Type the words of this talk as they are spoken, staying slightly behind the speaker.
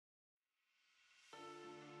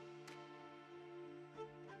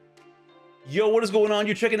Yo, what is going on?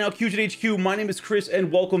 You're checking out QGinHQ. My name is Chris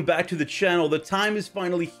and welcome back to the channel. The time is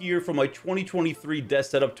finally here for my 2023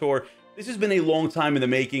 desk setup tour. This has been a long time in the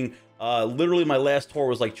making. Literally my last tour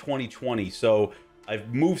was like 2020. So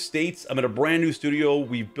I've moved states. I'm in a brand new studio.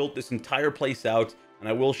 We've built this entire place out and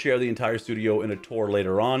I will share the entire studio in a tour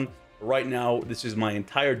later on. But right now, this is my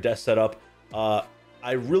entire desk setup.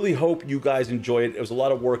 I really hope you guys enjoy it. It was a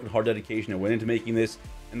lot of work and hard dedication that went into making this.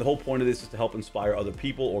 And the whole point of this is to help inspire other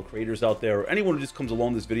people or creators out there or anyone who just comes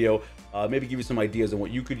along this video, maybe give you some ideas on what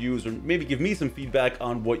you could use or maybe give me some feedback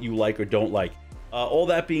on what you like or don't like. All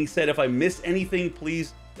that being said, if I miss anything,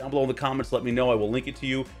 please down below in the comments, let me know. I will link it to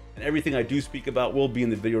you. And everything I do speak about will be in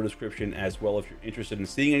the video description as well if you're interested in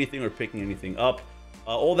seeing anything or picking anything up.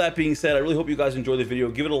 All that being said, I really hope you guys enjoy the video.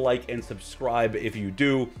 Give it a like and subscribe if you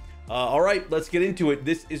do. All right, let's get into it.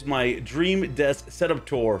 This is my dream desk setup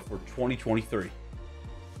tour for 2023.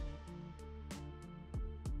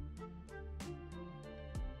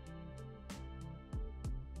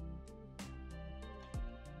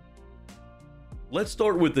 Let's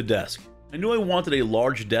start with the desk. I knew I wanted a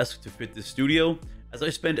large desk to fit the studio, as I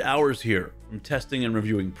spend hours here, from testing and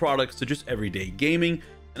reviewing products to just everyday gaming,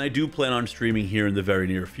 and I do plan on streaming here in the very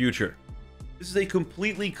near future. This is a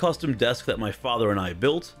completely custom desk that my father and I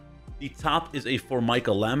built. The top is a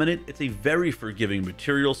Formica laminate. It's a very forgiving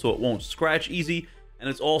material, so it won't scratch easy, and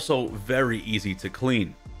it's also very easy to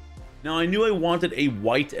clean. Now, I knew I wanted a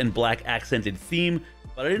white and black accented theme,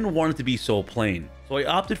 but I didn't want it to be so plain. So I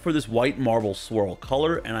opted for this white marble swirl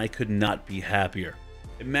color, and I could not be happier.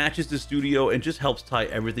 It matches the studio and just helps tie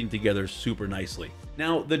everything together super nicely.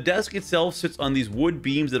 Now, the desk itself sits on these wood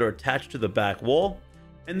beams that are attached to the back wall,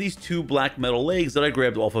 and these two black metal legs that I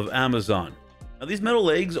grabbed off of Amazon. Now, these metal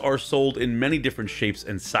legs are sold in many different shapes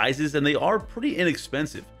and sizes, and they are pretty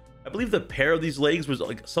inexpensive. I believe the pair of these legs was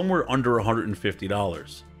like somewhere under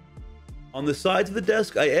 $150. On the sides of the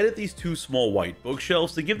desk, I added these two small white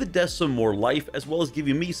bookshelves to give the desk some more life, as well as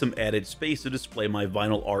giving me some added space to display my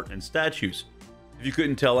vinyl art and statues. If you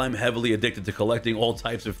couldn't tell, I'm heavily addicted to collecting all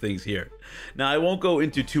types of things here. Now, I won't go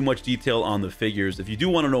into too much detail on the figures. If you do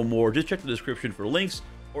want to know more, just check the description for links,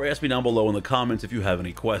 or ask me down below in the comments if you have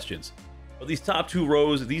any questions. But these top two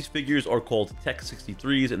rows, these figures are called Tech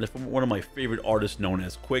 63s, and they're from one of my favorite artists known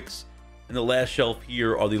as Quicks. And the last shelf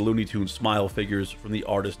here are the Looney Tunes Smile figures from the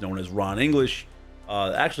artist known as Ron English.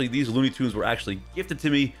 Actually, these Looney Tunes were actually gifted to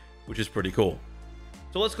me, which is pretty cool.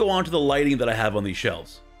 So let's go on to the lighting that I have on these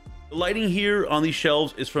shelves. The lighting here on these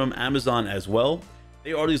shelves is from Amazon as well.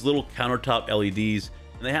 They are these little countertop LEDs,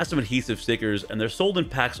 and they have some adhesive stickers, and they're sold in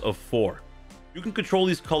packs of 4. You can control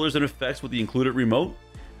these colors and effects with the included remote.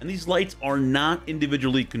 And these lights are not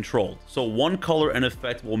individually controlled, so one color and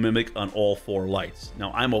effect will mimic on all 4 lights.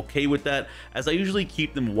 Now, I'm okay with that, as I usually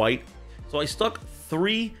keep them white, so I stuck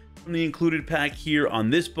 3 from the included pack here on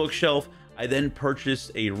this bookshelf. I then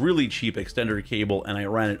purchased a really cheap extender cable and I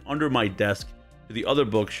ran it under my desk to the other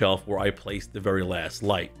bookshelf where I placed the very last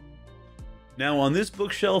light. Now, on this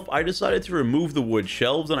bookshelf, I decided to remove the wood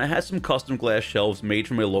shelves, and I had some custom glass shelves made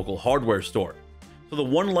from a local hardware store. So the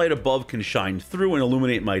one light above can shine through and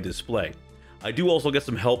illuminate my display. I do also get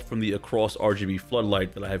some help from the Across RGB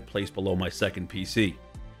floodlight that I have placed below my second PC.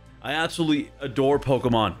 I absolutely adore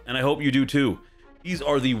Pokemon, and I hope you do too. These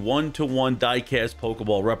are the 1-to-1 die-cast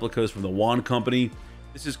Pokeball replicas from the Wand Company.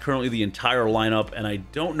 This is currently the entire lineup, and I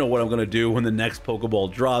don't know what I'm going to do when the next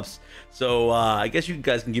Pokeball drops. So I guess you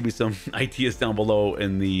guys can give me some ideas down below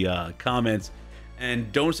in the comments. And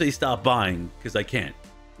don't say stop buying, because I can't.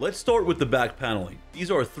 Let's start with the back paneling. These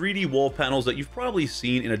are 3D wall panels that you've probably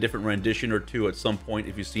seen in a different rendition or two at some point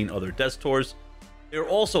if you've seen other desk tours. They're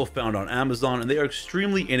also found on Amazon, and they are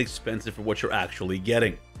extremely inexpensive for what you're actually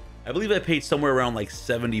getting. I believe I paid somewhere around like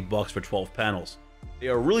 70 bucks for 12 panels. They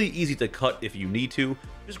are really easy to cut if you need to.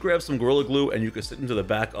 Just grab some Gorilla Glue and you can sit into the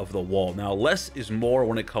back of the wall. Now, less is more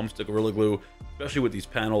when it comes to Gorilla Glue, especially with these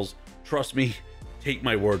panels. Trust me, take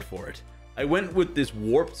my word for it. I went with this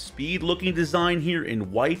warped speed looking design here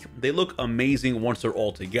in white. They look amazing once they're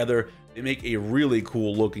all together. They make a really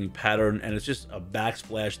cool looking pattern, and it's just a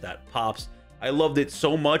backsplash that pops. I loved it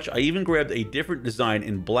so much, I even grabbed a different design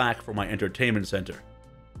in black for my entertainment center.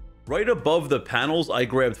 Right above the panels, I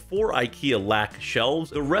grabbed 4 IKEA lac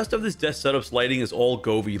shelves. The rest of this desk setup's lighting is all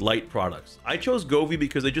Govee light products. I chose Govee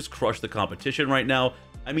because they just crush the competition right now.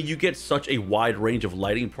 I mean, you get such a wide range of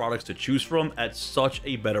lighting products to choose from at such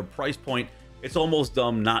a better price point. It's almost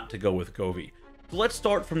dumb not to go with Govee. So let's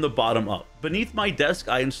start from the bottom up. Beneath my desk,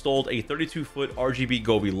 I installed a 32-foot RGB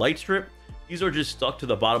Govee light strip. These are just stuck to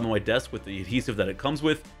the bottom of my desk with the adhesive that it comes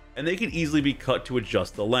with, and they can easily be cut to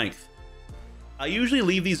adjust the length. I usually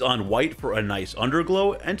leave these on white for a nice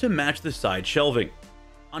underglow and to match the side shelving.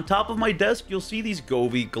 On top of my desk, you'll see these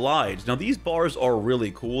Govee glides. Now these bars are really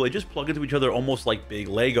cool. They just plug into each other almost like big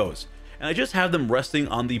Legos. And I just have them resting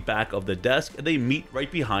on the back of the desk and they meet right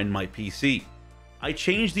behind my PC. I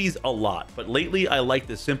change these a lot, but lately I like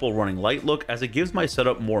the simple running light look as it gives my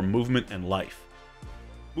setup more movement and life.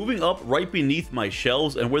 Moving up right beneath my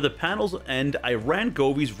shelves and where the panels end, I ran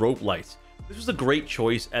Govee's rope lights. This was a great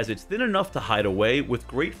choice as it's thin enough to hide away with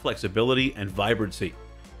great flexibility and vibrancy.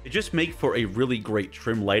 They just make for a really great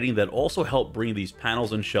trim lighting that also help bring these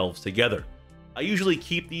panels and shelves together. I usually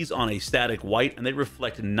keep these on a static white and they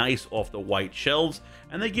reflect nice off the white shelves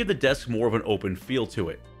and they give the desk more of an open feel to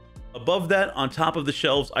it. Above that, on top of the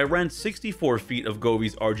shelves, I ran 64 feet of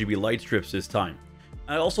Govee's RGB light strips this time.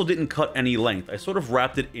 I also didn't cut any length, I sort of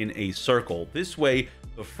wrapped it in a circle. This way,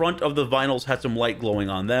 the front of the vinyls had some light glowing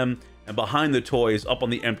on them, and behind the toys, up on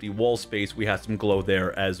the empty wall space, we had some glow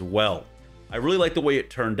there as well. I really like the way it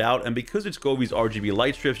turned out, and because it's Govee's RGB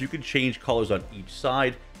light strips, you can change colors on each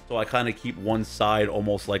side, so I kind of keep one side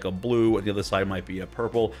almost like a blue, and the other side might be a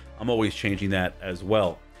purple. I'm always changing that as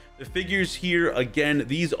well. The figures here, again,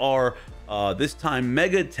 these are this time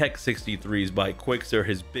Mega Tech 63s by Quix. They're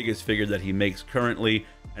his biggest figure that he makes currently.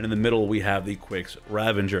 And in the middle, we have the Quix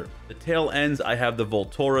Ravager. The tail ends, I have the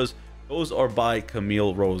Voltoras. Those are by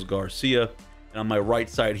Camille Rose Garcia. And on my right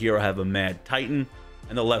side here, I have a Mad Titan.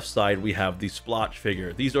 And the left side, we have the Splotch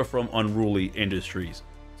figure. These are from Unruly Industries.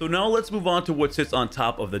 So now let's move on to what sits on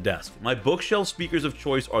top of the desk. My bookshelf speakers of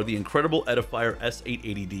choice are the incredible Edifier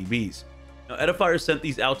S880DBs. Now, Edifier sent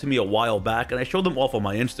these out to me a while back, and I showed them off on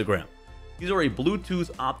my Instagram. These are a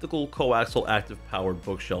Bluetooth optical coaxial active powered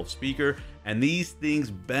bookshelf speaker, and these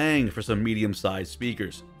things bang for some medium-sized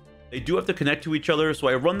speakers. They do have to connect to each other, so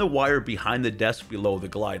I run the wire behind the desk below the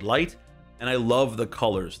glide light, and I love the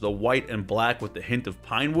colors, the white and black with the hint of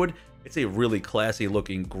pine wood. It's a really classy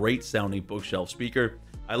looking, great sounding bookshelf speaker.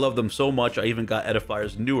 I love them so much, I even got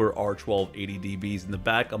Edifier's newer R1280DBs in the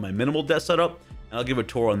back on my minimal desk setup, and I'll give a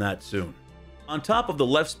tour on that soon. On top of the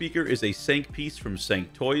left speaker is a Sank piece from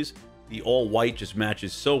Sank Toys. The all white just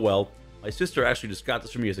matches so well. My sister actually just got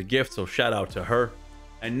this for me as a gift, so shout out to her.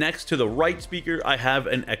 And next to the right speaker, I have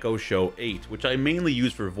an Echo Show 8, which I mainly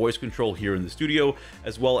use for voice control here in the studio,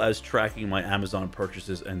 as well as tracking my Amazon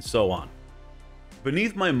purchases and so on.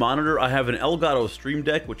 Beneath my monitor, I have an Elgato Stream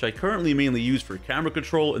Deck, which I currently mainly use for camera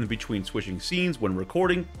control in between switching scenes when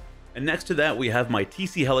recording. And next to that, we have my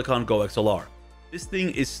TC Helicon Go XLR. This thing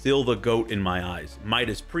is still the GOAT in my eyes.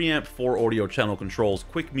 Midas preamp, 4 audio channel controls,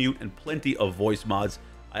 quick mute, and plenty of voice mods.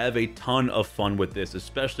 I have a ton of fun with this,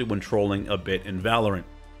 especially when trolling a bit in Valorant.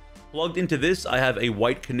 Plugged into this, I have a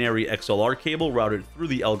White Canary XLR cable routed through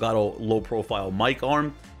the Elgato low-profile mic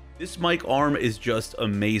arm. This mic arm is just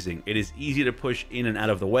amazing. It is easy to push in and out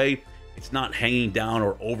of the way. It's not hanging down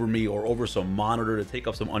or over me or over some monitor to take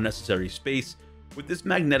up some unnecessary space, with this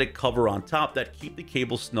magnetic cover on top that keep the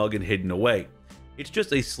cable snug and hidden away. It's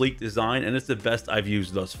just a sleek design, and it's the best I've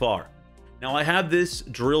used thus far. Now, I have this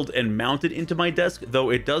drilled and mounted into my desk, though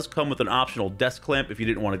it does come with an optional desk clamp if you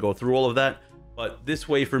didn't want to go through all of that, but this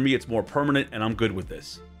way for me it's more permanent and I'm good with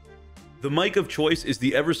this. The mic of choice is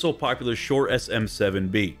the ever so popular Shure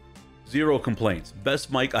SM7B. Zero complaints.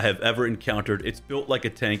 Best mic I have ever encountered. It's built like a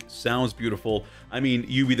tank, sounds beautiful. I mean,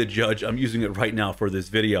 you be the judge, I'm using it right now for this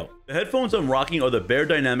video. The headphones I'm rocking are the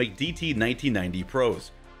Beyerdynamic DT1990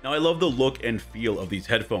 Pros. Now, I love the look and feel of these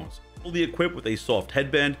headphones, fully equipped with a soft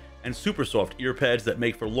headband and super soft ear pads that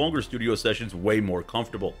make for longer studio sessions way more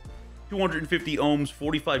comfortable. 250 ohms,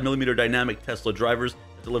 45mm dynamic Tesla drivers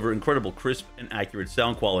that deliver incredible crisp and accurate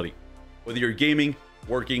sound quality. Whether you're gaming,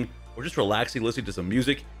 working, or just relaxing listening to some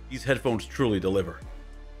music, these headphones truly deliver.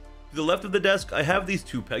 To the left of the desk, I have these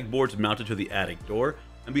 2 pegboards mounted to the attic door,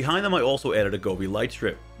 and behind them I also added a Govee light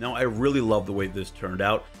strip. Now, I really love the way this turned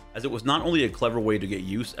out, as it was not only a clever way to get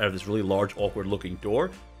use out of this really large, awkward looking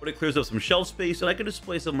door, but it clears up some shelf space and I can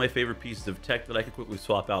display some of my favorite pieces of tech that I can quickly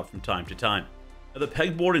swap out from time to time. Now, the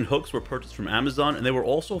pegboard and hooks were purchased from Amazon and they were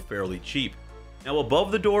also fairly cheap. Now,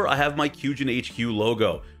 above the door, I have my QGinHQ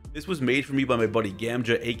logo. This was made for me by my buddy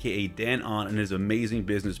Gamja, aka Dan On, and his amazing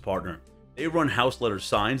business partner. They run House Letter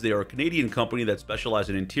Signs. They are a Canadian company that specializes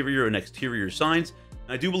in interior and exterior signs,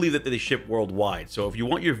 and I do believe that they ship worldwide. So if you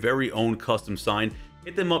want your very own custom sign,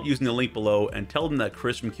 hit them up using the link below and tell them that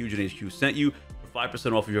Chris from QGinHQ sent you for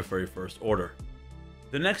 5% off of your very first order.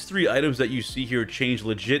 The next 3 items that you see here change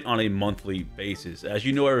legit on a monthly basis. As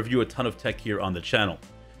you know, I review a ton of tech here on the channel.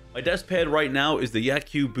 My desk pad right now is the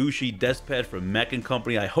Yaku Bushi desk pad from Mech &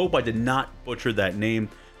 Company. I hope I did not butcher that name.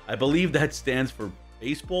 I believe that stands for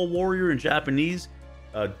Baseball Warrior in Japanese.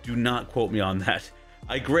 Do not quote me on that.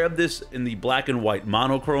 I grabbed this in the black and white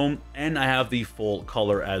monochrome, and I have the full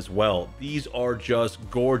color as well. These are just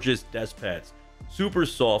gorgeous desk pads. Super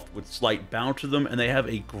soft with slight bounce to them, and they have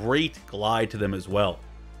a great glide to them as well.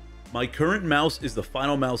 My current mouse is the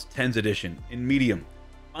Final Mouse 10s edition in medium.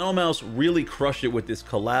 Final Mouse really crushed it with this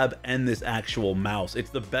collab and this actual mouse. It's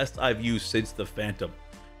the best I've used since the Phantom.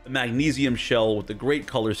 The magnesium shell with the great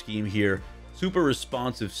color scheme here, super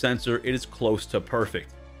responsive sensor, it is close to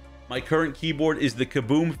perfect. My current keyboard is the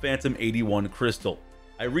Kaboom Phantom 81 Crystal.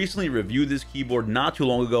 I recently reviewed this keyboard not too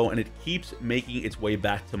long ago, and it keeps making its way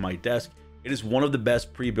back to my desk. It is one of the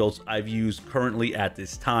best pre-builds I've used currently at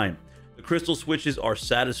this time. The crystal switches are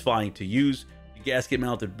satisfying to use. The gasket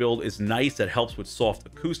mounted build is nice, that helps with soft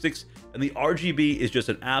acoustics, and the RGB is just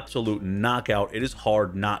an absolute knockout. It is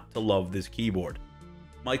hard not to love this keyboard.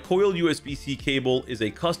 My coiled USB-C cable is a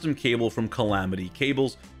custom cable from Calamity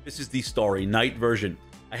Cables. This is the Starry Night version.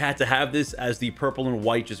 I had to have this as the purple and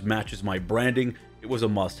white just matches my branding. It was a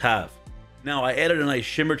must-have. Now, I added a nice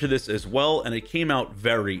shimmer to this as well, and it came out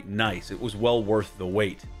very nice. It was well worth the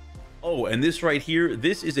wait. Oh, and this right here,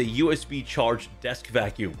 this is a USB charged desk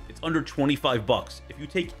vacuum. It's under 25 bucks. If you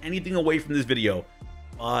take anything away from this video,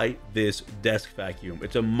 buy this desk vacuum.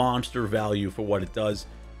 It's a monster value for what it does.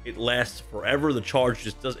 It lasts forever. The charge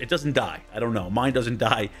just doesn't die. I don't know. Mine doesn't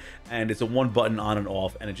die, and it's a one button on and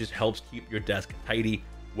off, and it just helps keep your desk tidy.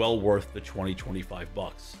 Well worth the 25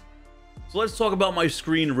 bucks. So let's talk about my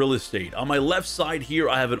screen real estate. On my left side here,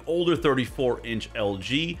 I have an older 34-inch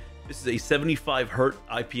LG. This is a 75 Hz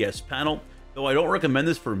IPS panel. Though I don't recommend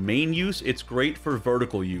this for main use, it's great for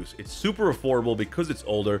vertical use. It's super affordable because it's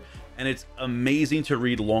older, and it's amazing to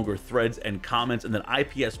read longer threads and comments, and that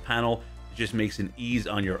IPS panel just makes an ease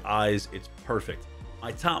on your eyes. It's perfect.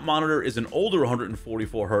 My top monitor is an older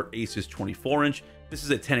 144 Hz Asus 24-inch. This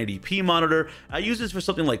is a 1080p monitor. I use this for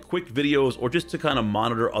something like quick videos or just to kind of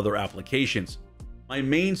monitor other applications. My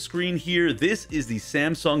main screen here, this is the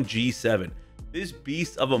Samsung G7. This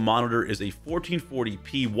beast of a monitor is a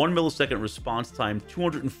 1440p 1 millisecond response time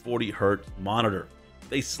 240 Hz monitor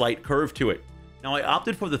with a slight curve to it. Now, I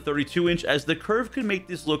opted for the 32-inch as the curve could make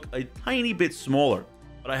this look a tiny bit smaller,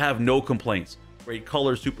 but I have no complaints. Great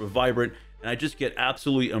color, super vibrant, and I just get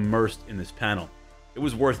absolutely immersed in this panel. It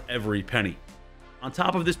was worth every penny. On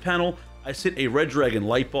top of this panel, I sit a Red Dragon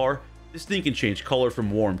light bar. This thing can change color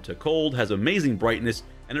from warm to cold, has amazing brightness,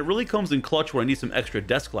 and it really comes in clutch when I need some extra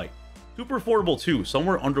desk light. Super affordable too,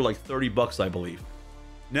 somewhere under like 30 bucks, I believe.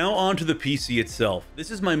 Now on to the PC itself.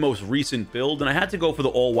 This is my most recent build, and I had to go for the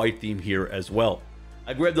all-white theme here as well.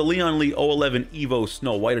 I grabbed the Lian Li O11 Evo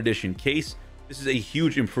Snow White Edition case. This is a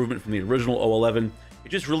huge improvement from the original O11.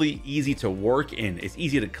 It's just really easy to work in. It's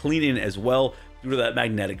easy to clean in as well due to that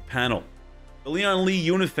magnetic panel. The Lian Li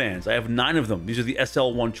Unifans, I have 9 of them. These are the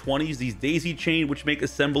SL120s, these daisy chain, which make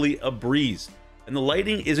assembly a breeze. And the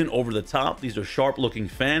lighting isn't over the top. These are sharp looking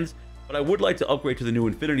fans, but I would like to upgrade to the new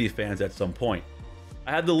Infinity fans at some point.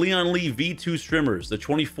 I have the Lian Li V2 strimmers, the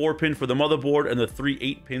 24 pin for the motherboard and the 3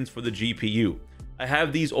 8 pins for the GPU. I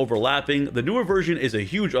have these overlapping. The newer version is a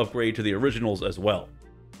huge upgrade to the originals as well.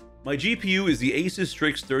 My GPU is the Asus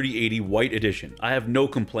Strix 3080 White Edition. I have no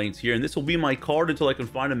complaints here, and this will be my card until I can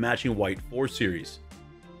find a matching white 4 series.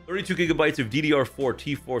 32GB of DDR4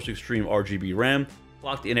 T-Force Extreme RGB RAM,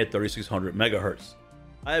 clocked in at 3600 MHz.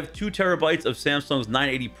 I have 2TB of Samsung's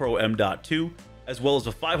 980 Pro M.2, as well as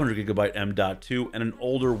a 500GB M.2 and an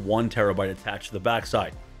older 1TB attached to the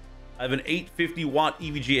backside. I have an 850-watt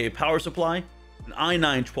EVGA power supply, an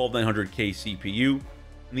i9-12900K CPU,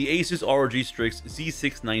 and the Asus ROG Strix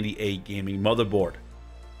Z690A gaming motherboard.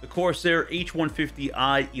 The Corsair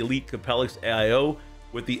H150i Elite Capellix AIO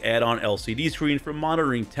with the add-on LCD screen for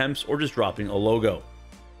monitoring temps or just dropping a logo.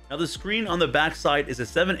 Now, the screen on the back side is a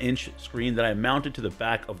 7-inch screen that I mounted to the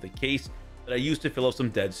back of the case that I used to fill up some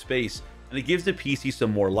dead space, and it gives the PC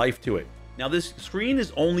some more life to it. Now, this screen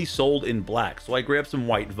is only sold in black, so I grabbed some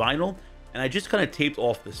white vinyl and I just kind of taped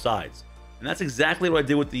off the sides. And that's exactly what I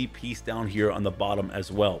did with the piece down here on the bottom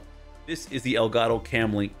as well. This is the Elgato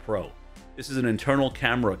Camlink Pro. This is an internal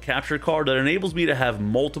camera capture card that enables me to have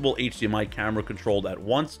multiple HDMI camera controlled at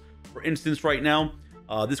once. For instance, right now,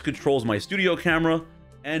 this controls my studio camera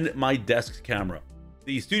and my desk camera.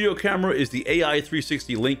 The studio camera is the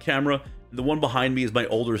AI360 Link camera, and the one behind me is my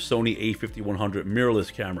older Sony a5100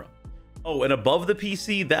 mirrorless camera. Oh, and above the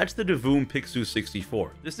PC, that's the Devoom Pixu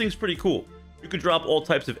 64. This thing's pretty cool. You can drop all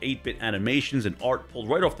types of 8-bit animations and art pulled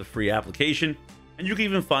right off the free application, and you can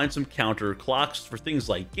even find some counter clocks for things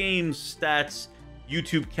like games, stats,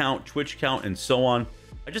 YouTube count, Twitch count, and so on.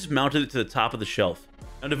 I just mounted it to the top of the shelf.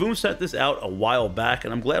 Now, Navoom sent this out a while back,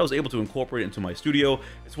 and I'm glad I was able to incorporate it into my studio.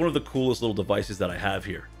 It's one of the coolest little devices that I have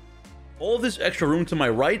here. All of this extra room to my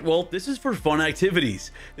right, well, this is for fun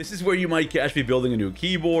activities. This is where you might catch me building a new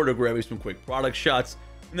keyboard or grabbing some quick product shots.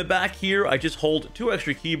 In the back here, I just hold 2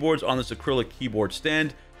 extra keyboards on this acrylic keyboard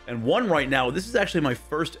stand, and one right now. This is actually my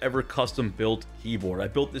first ever custom built keyboard. I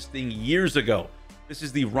built this thing years ago. This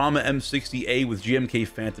is the Rama M60A with GMK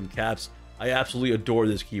Phantom caps. I absolutely adore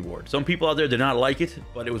this keyboard. Some people out there did not like it,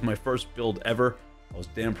 but it was my first build ever. I was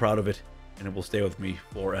damn proud of it, and it will stay with me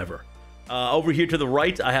forever. Over here to the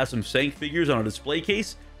right, I have some Sank figures on a display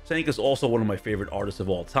case. Sank is also one of my favorite artists of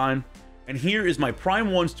all time. And here is my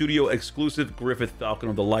Prime 1 Studio exclusive Griffith Falcon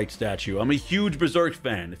of the Light statue. I'm a huge Berserk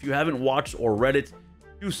fan. If you haven't watched or read it,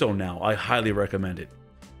 do so now. I highly recommend it.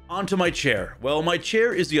 On to my chair. Well, my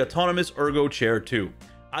chair is the Autonomous Ergo Chair 2.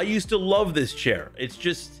 I used to love this chair. It's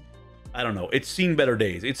just, I don't know, it's seen better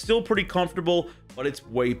days. It's still pretty comfortable, but it's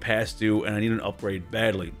way past due, and I need an upgrade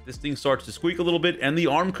badly. This thing starts to squeak a little bit, and the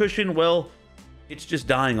arm cushion, well, it's just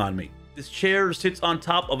dying on me. This chair sits on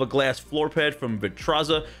top of a glass floor pad from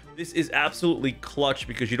Vitraza. This is absolutely clutch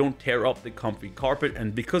because you don't tear up the comfy carpet,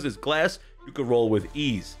 and because it's glass, you can roll with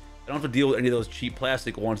ease. I don't have to deal with any of those cheap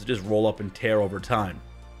plastic ones that just roll up and tear over time.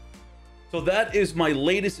 So that is my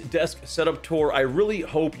latest desk setup tour. I really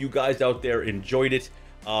hope you guys out there enjoyed it.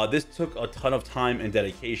 This took a ton of time and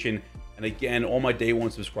dedication. And again, all my day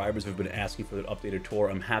one subscribers have been asking for an updated tour.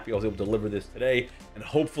 I'm happy I was able to deliver this today, and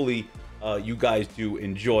hopefully you guys do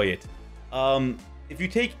enjoy it. If you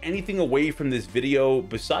take anything away from this video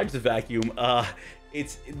besides the vacuum,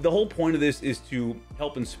 it's the whole point of this is to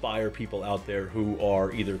help inspire people out there who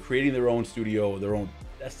are either creating their own studio, their own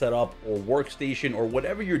desk setup, or workstation, or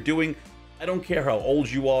whatever you're doing. I don't care how old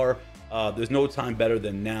you are. There's no time better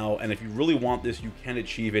than now, and if you really want this, you can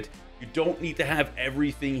achieve it. You don't need to have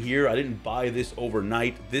everything here. I didn't buy this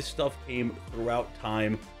overnight. This stuff came throughout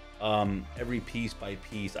time, every piece by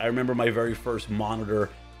piece. I remember my very first monitor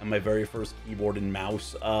and my very first keyboard and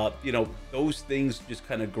mouse. You know, those things just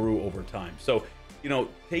kind of grew over time. So, you know,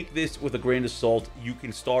 take this with a grain of salt. You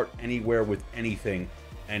can start anywhere with anything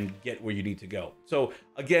and get where you need to go. So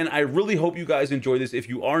again, I really hope you guys enjoy this. If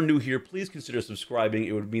you are new here, please consider subscribing.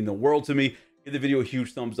 It would mean the world to me. Give the video a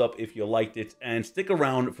huge thumbs up if you liked it, and stick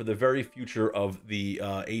around for the very future of the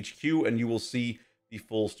HQ, and you will see the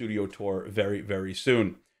full studio tour very, very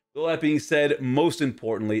soon. With all that being said, most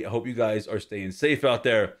importantly, I hope you guys are staying safe out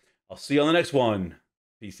there. I'll see you on the next one.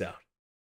 Peace out.